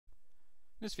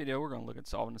In this video, we're going to look at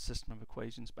solving a system of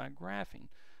equations by graphing.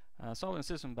 Solving a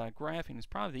system by graphing is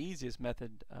probably the easiest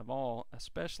method of all,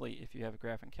 especially if you have a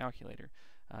graphing calculator.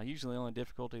 Usually the only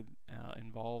difficulty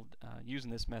involved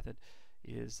using this method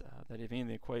is that if any of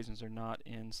the equations are not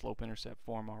in slope-intercept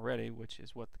form already, which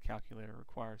is what the calculator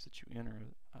requires that you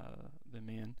enter them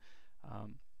in.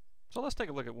 So let's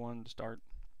take a look at one to start.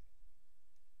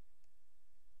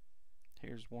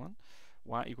 Here's one.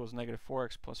 Y equals negative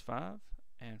 4x plus 5.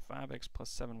 And 5x plus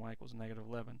 7y equals negative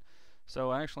 11.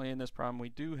 So actually in this problem we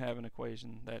do have an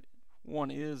equation that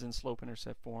one is in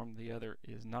slope-intercept form, the other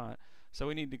is not. So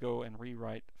we need to go and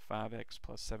rewrite 5x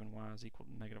plus 7y is equal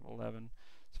to negative 11.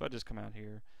 So if I just come out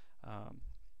here,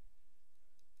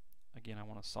 again I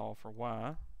want to solve for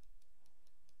y.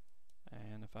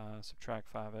 And if I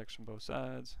subtract 5x from both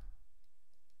sides,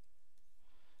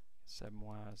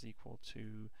 7y is equal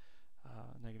to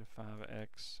negative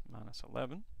 5x minus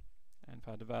 11. And if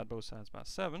I divide both sides by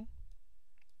 7,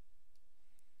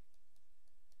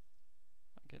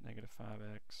 I get negative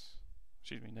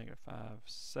 5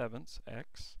 sevenths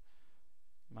x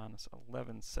minus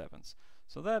 11 sevenths.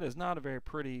 So that is not a very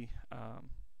pretty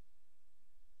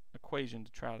equation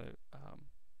to try to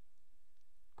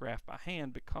graph by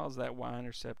hand because that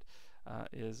y-intercept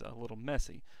is a little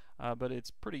messy. But it's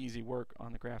pretty easy work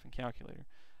on the graphing calculator.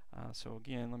 So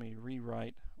again, let me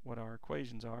rewrite what our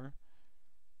equations are,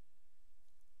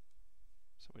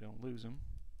 so we don't lose them.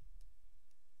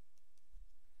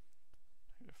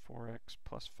 4x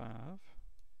plus 5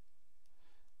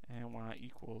 and y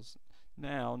equals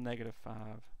now negative 5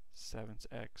 sevenths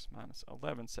x minus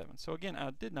 11 sevenths. So again, I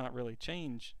didn't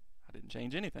change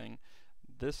anything.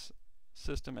 This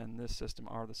system and this system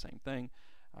are the same thing.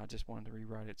 I just wanted to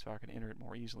rewrite it so I could enter it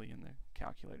more easily in the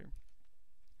calculator.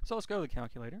 So let's go to the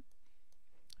calculator,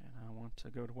 and I want to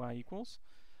go to y equals.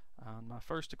 My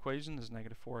first equation is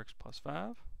negative 4x plus 5.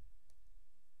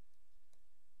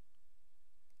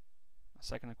 My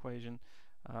second equation,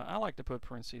 I like to put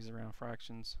parentheses around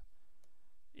fractions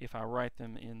if I write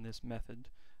them in this method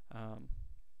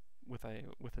with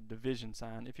a division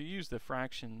sign. If you use the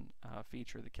fraction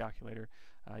feature of the calculator,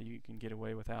 you can get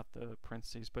away without the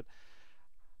parentheses, but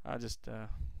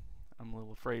I'm a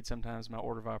little afraid sometimes my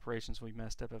order of operations will be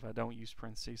messed up if I don't use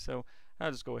parentheses, so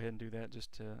I'll just go ahead and do that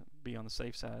just to be on the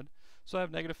safe side. So I have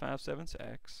negative 5 sevenths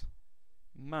x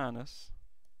minus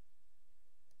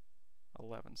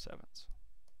 11 sevenths.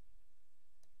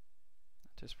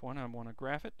 At this point I want to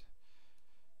graph it,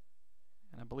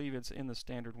 and I believe it's in the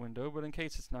standard window, but in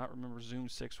case it's not, remember Zoom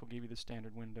 6 will give you the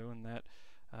standard window, and that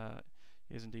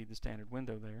is indeed the standard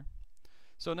window there.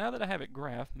 So now that I have it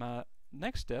graphed, my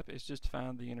next step is just to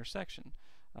find the intersection.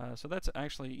 So that's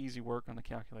actually easy work on the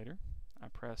calculator. I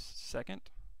press second,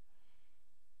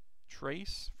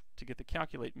 trace to get the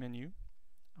calculate menu.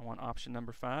 I want option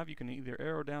number 5. You can either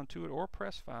arrow down to it or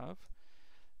press 5.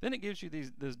 Then it gives you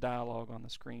this dialog on the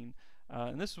screen,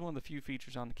 and this is one of the few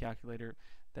features on the calculator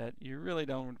that you really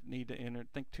don't need to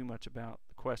think too much about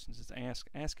the questions it's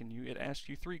asking you. It asks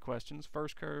you 3 questions: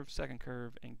 first curve, second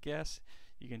curve, and guess.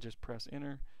 You can just press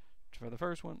enter for the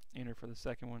first one, enter for the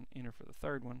second one, enter for the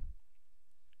third one,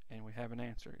 and we have an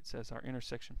answer. It says our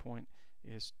intersection point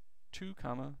is 2,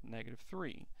 negative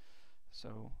 3.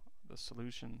 So the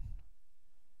solution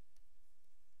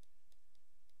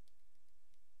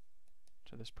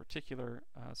to this particular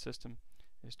system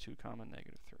is 2,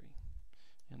 negative 3.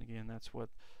 And again, that's what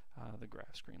the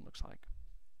graph screen looks like.